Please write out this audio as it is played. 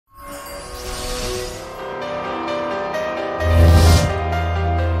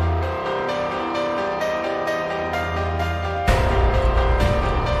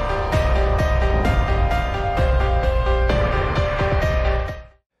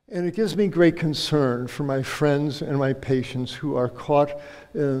And it gives me great concern for my friends and my patients who are caught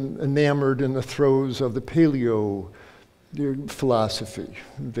enamored in the throes of the Paleo philosophy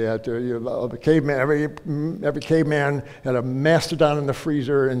that the caveman, every caveman had a mastodon in the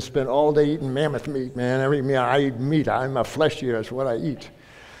freezer and spent all day eating mammoth meat, man. Every meal I eat meat, I'm a flesh eater, that's what I eat.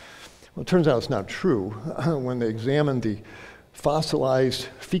 Well, it turns out it's not true. When they examined the fossilized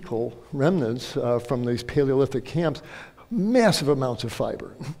fecal remnants from these Paleolithic camps, massive amounts of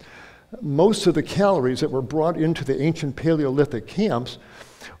fiber. Most of the calories that were brought into the ancient Paleolithic camps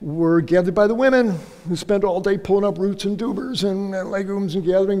were gathered by the women who spent all day pulling up roots and tubers and legumes and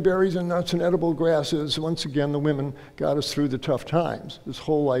gathering berries and nuts and edible grasses. Once again, the women got us through the tough times. This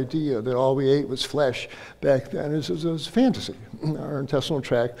whole idea that all we ate was flesh back then is fantasy. Our intestinal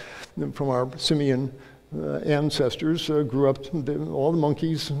tract from our simian ancestors grew up, all the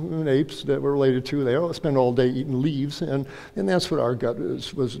monkeys and apes that were related to, they all spent all day eating leaves, and that's what our gut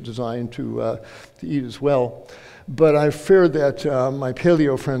was designed to eat as well. But I fear that my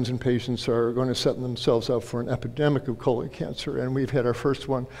paleo friends and patients are going to set themselves up for an epidemic of colon cancer, and we've had our first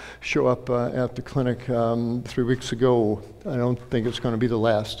one show up at the clinic 3 weeks ago. I don't think it's going to be the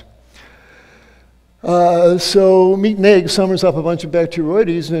last. So meat and eggs summers up a bunch of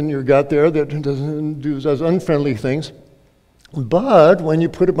bacteroides in your gut there that does unfriendly things. But when you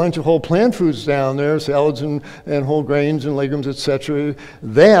put a bunch of whole plant foods down there, salads and whole grains and legumes, etc.,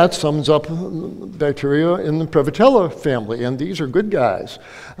 that sums up bacteria in the Prevotella family, and these are good guys.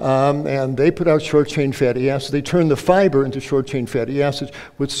 And they put out short-chain fatty acids. They turn the fiber into short-chain fatty acids,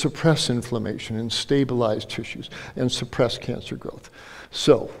 which suppress inflammation and stabilize tissues and suppress cancer growth.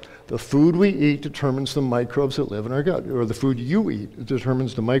 So the food we eat determines the microbes that live in our gut, or the food you eat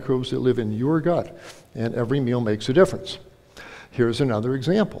determines the microbes that live in your gut, and every meal makes a difference. Here's another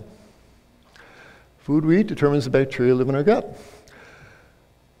example. Food we eat determines the bacteria that live in our gut.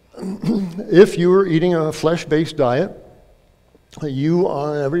 If you are eating a flesh-based diet,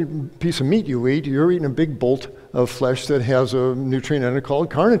 every piece of meat you eat, you're eating a big bolt of flesh that has a nutrient in it called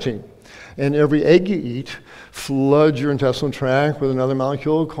carnitine. And every egg you eat floods your intestinal tract with another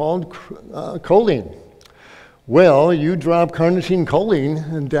molecule called choline. Well, you drop carnitine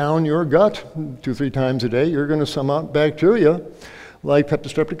choline down your gut 2-3 times a day, you're going to sum up bacteria like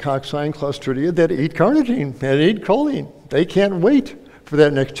Streptococci and Clostridia that eat carnitine, that eat choline. They can't wait for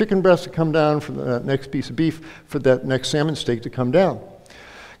that next chicken breast to come down, for that next piece of beef, for that next salmon steak to come down.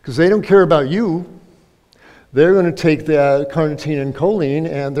 Because they don't care about you. They're going to take that carnitine and choline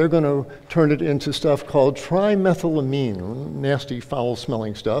and they're going to turn it into stuff called trimethylamine, nasty,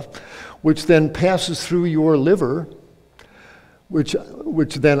 foul-smelling stuff, which then passes through your liver, which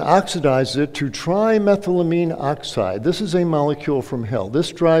then oxidizes it to trimethylamine oxide. This is a molecule from hell. This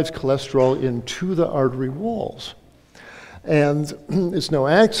drives cholesterol into the artery walls. And it's no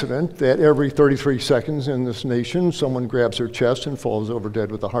accident that every 33 seconds in this nation, someone grabs their chest and falls over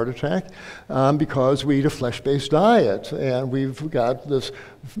dead with a heart attack because we eat a flesh-based diet. And we've got this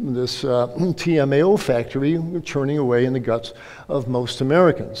TMAO factory churning away in the guts of most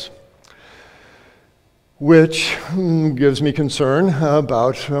Americans, which gives me concern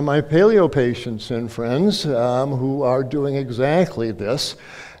about my paleo patients and friends who are doing exactly this.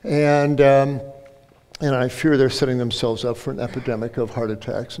 And I fear they're setting themselves up for an epidemic of heart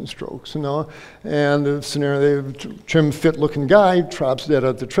attacks and strokes. And the scenario, the trim, fit-looking guy drops dead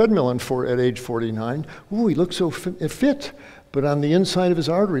at the treadmill at age 49. Ooh, he looks so fit. But on the inside of his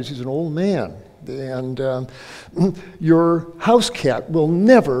arteries, he's an old man. And your house cat will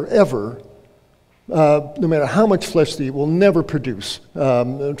never, ever, no matter how much flesh they eat, will never produce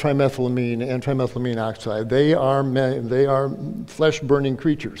trimethylamine and trimethylamine oxide. They are flesh-burning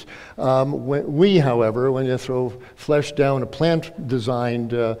creatures. We, however, when you throw flesh down a plant-designed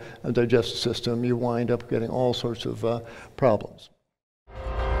digestive system, you wind up getting all sorts of problems.